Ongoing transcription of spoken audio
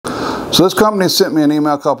So this company sent me an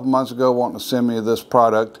email a couple months ago wanting to send me this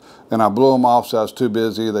product, and I blew them off, so I was too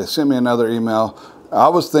busy. They sent me another email. I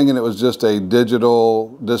was thinking it was just a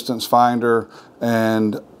digital distance finder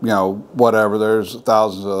and, you know, whatever, there's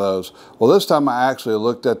thousands of those. Well, this time I actually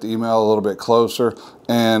looked at the email a little bit closer,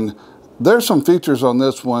 and there's some features on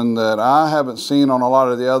this one that I haven't seen on a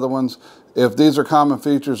lot of the other ones. If these are common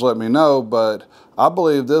features, let me know, but I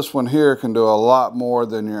believe this one here can do a lot more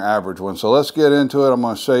than your average one. So let's get into it. I'm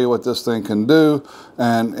going to show you what this thing can do,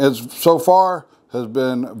 and it's so far has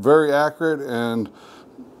been very accurate, and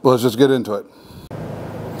let's just get into it.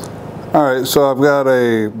 All right, so I've got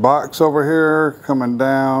a box over here coming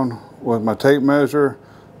down with my tape measure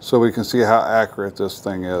so we can see how accurate this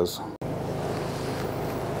thing is.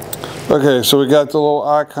 Okay, so we got the little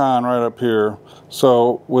icon right up here.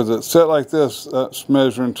 So with it set like this, that's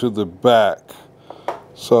measuring to the back.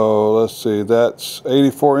 So let's see, that's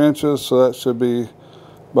 84 inches, so that should be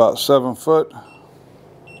about 7 foot.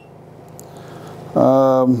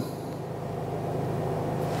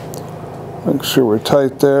 Make sure we're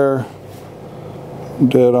tight there.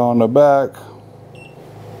 Dead on the back.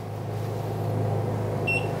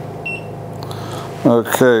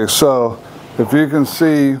 Okay, so if you can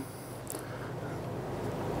see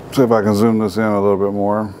if I can zoom this in a little bit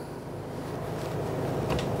more.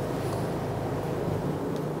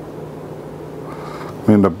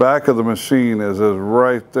 I mean, the back of the machine is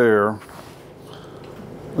right there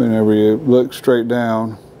whenever you look straight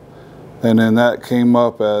down, and then that came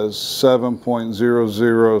up as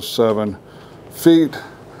 7.007 feet.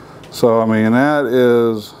 So I mean, that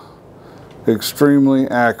is extremely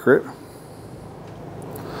accurate,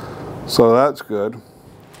 so that's good.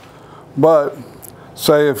 But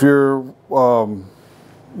say if you're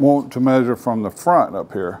want to measure from the front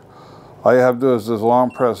up here, all you have to do is just long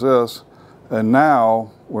press this, and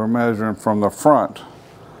now we're measuring from the front.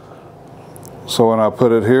 So when I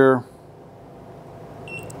put it here,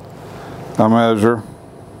 I measure.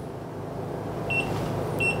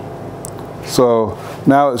 So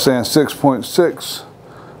now it's saying 6.6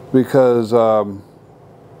 because I'm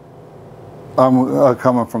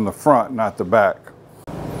coming from the front, not the back.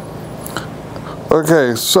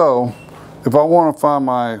 Okay, so if I want to find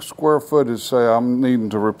my square footage, say I'm needing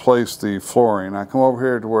to replace the flooring, I come over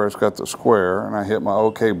here to where it's got the square and I hit my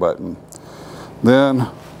OK button. Then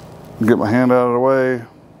get my hand out of the way.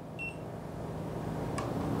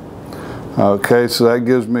 Okay, so that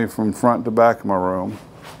gives me from front to back of my room.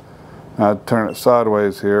 I turn it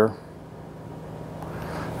sideways here,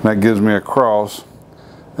 and that gives me a cross,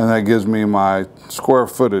 and that gives me my square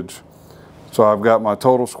footage. So I've got my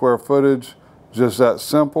total square footage, just that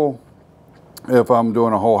simple. If I'm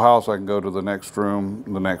doing a whole house, I can go to the next room,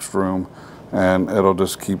 and it'll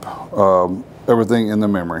just keep everything in the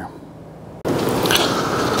memory.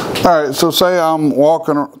 All right, so say I'm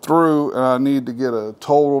walking through and I need to get a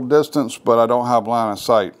total distance, but I don't have line of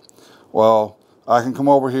sight. Well, I can come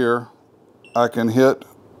over here. I can hit,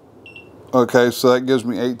 okay, so that gives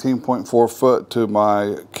me 18.4 foot to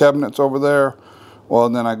my cabinets over there. Well,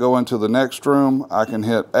 and then I go into the next room, I can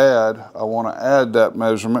hit add. I want to add that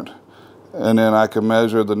measurement, and then I can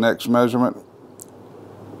measure the next measurement.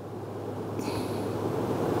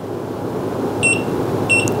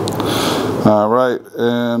 All right,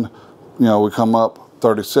 and you know, we come up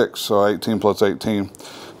 36, so 18 plus 18.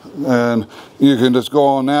 And you can just go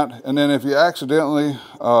on that, and then if you accidentally,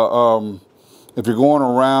 if you're going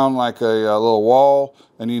around like a little wall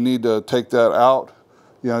and you need to take that out,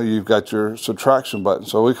 you know, you've got your subtraction button.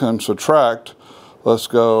 So we can subtract. Let's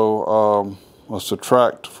go, let's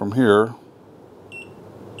subtract from here.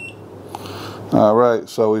 All right,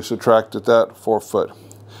 so we subtracted that 4 foot.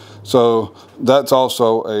 So that's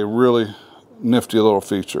also a really nifty little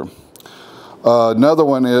feature. Another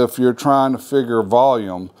one, if you're trying to figure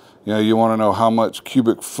volume, you know, you want to know how much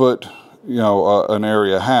cubic foot, you know, an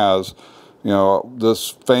area has. You know, this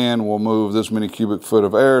fan will move this many cubic foot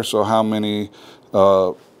of air, so how many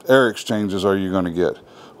air exchanges are you going to get?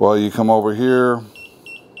 Well, you come over here,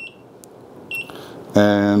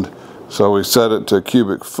 and so we set it to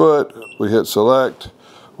cubic foot, we hit select,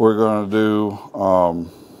 we're going to do,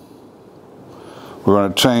 we're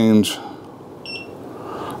going to change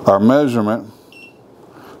our measurement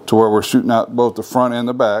to where we're shooting out both the front and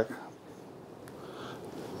the back.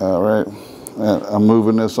 All right. And I'm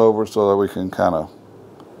moving this over so that we can kind of,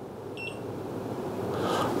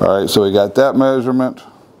 all right, so we got that measurement.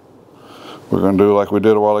 We're going to do like we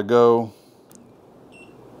did a while ago.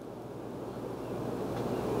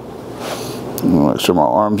 Make sure my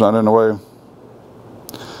arm's not in the way. All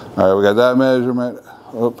right, we got that measurement.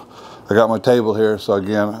 Oop, I got my table here, so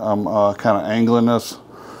again, I'm kind of angling this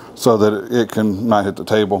so that it can not hit the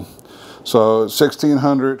table. So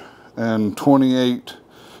 1,628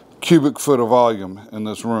 cubic foot of volume in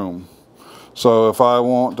this room. So if I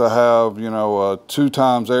want to have, you know, 2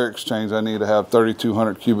 times air exchange, I need to have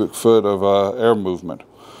 3,200 cubic foot of air movement.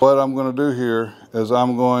 What I'm going to do here is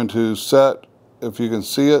I'm going to set, if you can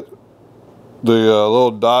see it, the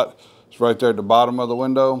little dot is right there at the bottom of the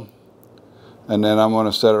window. And then I'm going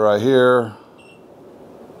to set it right here.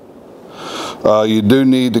 You do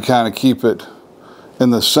need to kind of keep it in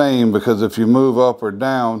the same, because if you move up or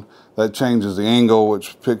down, that changes the angle,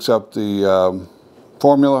 which picks up the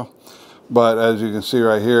formula. But as you can see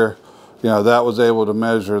right here, you know, that was able to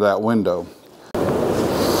measure that window.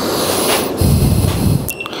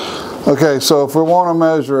 Okay, so if we want to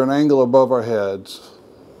measure an angle above our heads,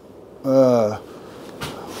 all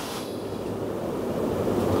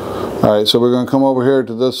right, so we're going to come over here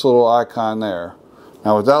to this little icon there.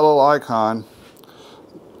 Now with that little icon,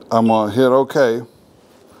 I'm going to hit OK.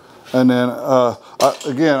 And then,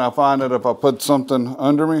 again, I find that if I put something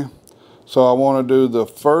under me, so I want to do the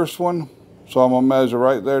first one. So I'm going to measure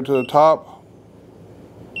right there to the top.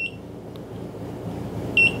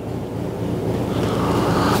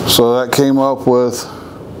 So that came up with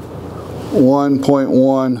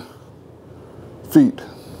 1.1 feet.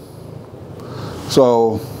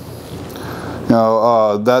 So, you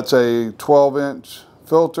know, that's a 12-inch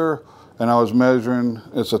filter, and I was measuring,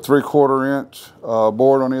 it's a 3/4 inch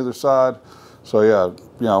board on either side. So yeah,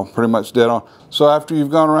 you know, pretty much dead on. So after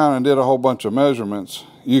you've gone around and did a whole bunch of measurements,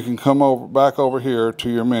 you can come over, back over here to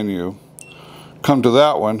your menu, come to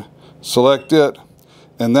that one, select it,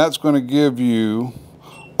 and that's going to give you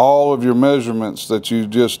all of your measurements that you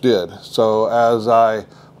just did. So as I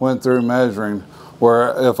went through measuring,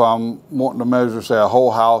 where if I'm wanting to measure, say, a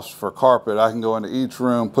whole house for carpet, I can go into each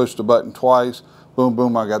room, push the button twice, boom,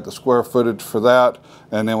 boom, I got the square footage for that.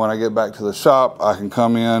 And then when I get back to the shop, I can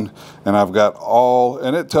come in and I've got all,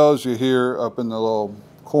 and it tells you here up in the little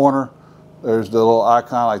corner, there's the little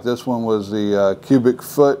icon, like this one was the cubic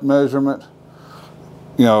foot measurement,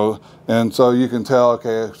 you know, and so you can tell,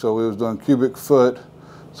 okay, so we was doing cubic foot,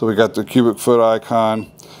 so we got the cubic foot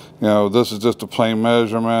icon, you know, this is just a plain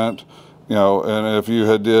measurement, you know, and if you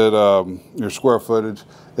had did your square footage,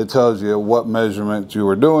 it tells you what measurement you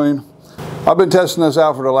were doing. I've been testing this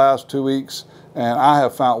out for the last 2 weeks, and I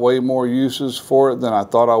have found way more uses for it than I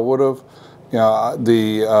thought I would have. You know,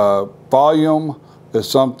 the volume is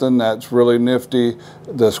something that's really nifty.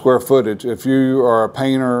 The square footage, if you are a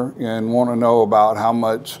painter and want to know about how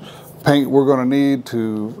much paint we're going to need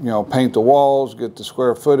to, you know, paint the walls, get the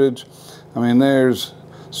square footage, I mean, there's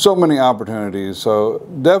so many opportunities. So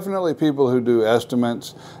definitely people who do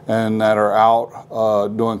estimates and that are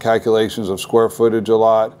out doing calculations of square footage a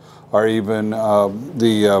lot, or even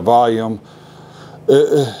the volume.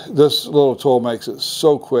 This little tool makes it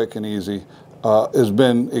so quick and easy. It's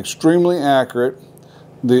been extremely accurate.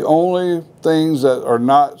 The only things that are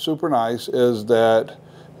not super nice is that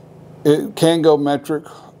it can go metric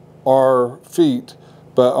or feet,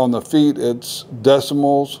 but on the feet it's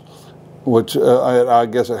decimals, which I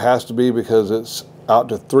guess it has to be because it's out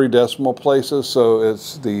to 3 decimal places, so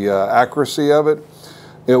it's the accuracy of it.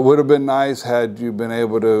 It would have been nice had you been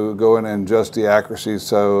able to go in and adjust the accuracy,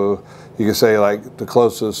 so you could say like the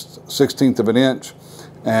closest 1/16 of an inch,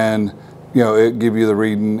 and you know, it give you the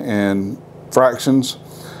reading in fractions.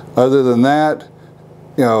 Other than that,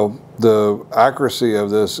 you know, the accuracy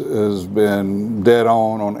of this has been dead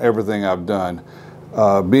on everything I've done.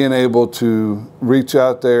 Being able to reach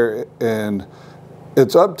out there, and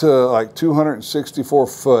it's up to like 264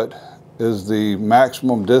 foot is the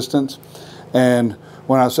maximum distance. And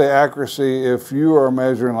when I say accuracy, if you are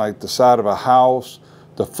measuring like the side of a house,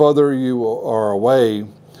 the further you are away,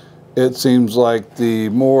 it seems like the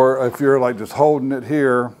more, if you're like just holding it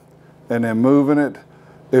here and then moving it,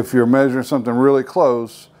 if you're measuring something really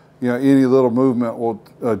close, you know, any little movement will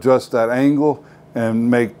adjust that angle and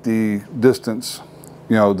make the distance,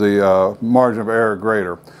 you know, the margin of error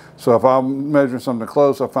greater. So if I'm measuring something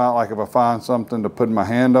close, I find like if I find something to put my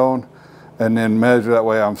hand on and then measure, that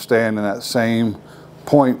way I'm staying in that same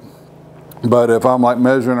point. But if I'm like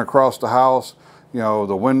measuring across the house, you know,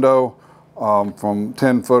 the window from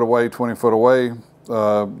 10 foot away, 20 foot away,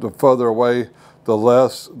 the further away, the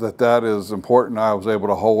less that is important. I was able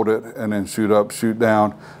to hold it and then shoot up, shoot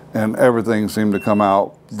down, and everything seemed to come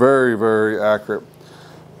out very, very accurate.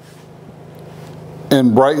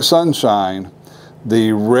 In bright sunshine,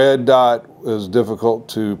 the red dot is difficult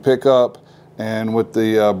to pick up, and with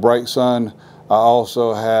the bright sun, I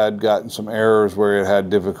also had gotten some errors where it had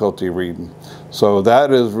difficulty reading. So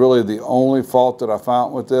that is really the only fault that I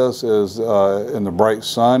found with this, is in the bright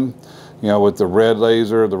sun. You know, with the red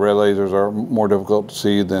lasers are more difficult to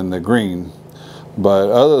see than the green. But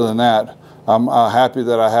other than that, I'm happy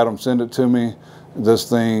that I had them send it to me. This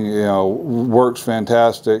thing, you know, works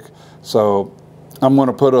fantastic. So I'm going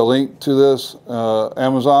to put a link to this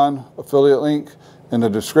Amazon affiliate link in the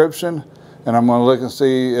description, and I'm going to look and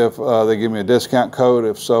see if they give me a discount code.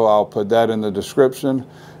 If so, I'll put that in the description.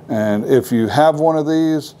 And if you have one of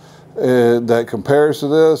these that compares to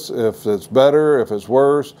this, if it's better, if it's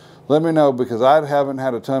worse, let me know, because I haven't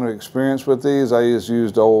had a ton of experience with these. I just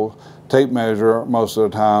used old tape measure most of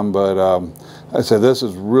the time, but like I said, this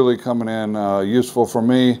is really coming in useful for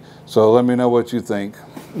me. So let me know what you think.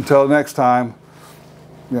 Until next time,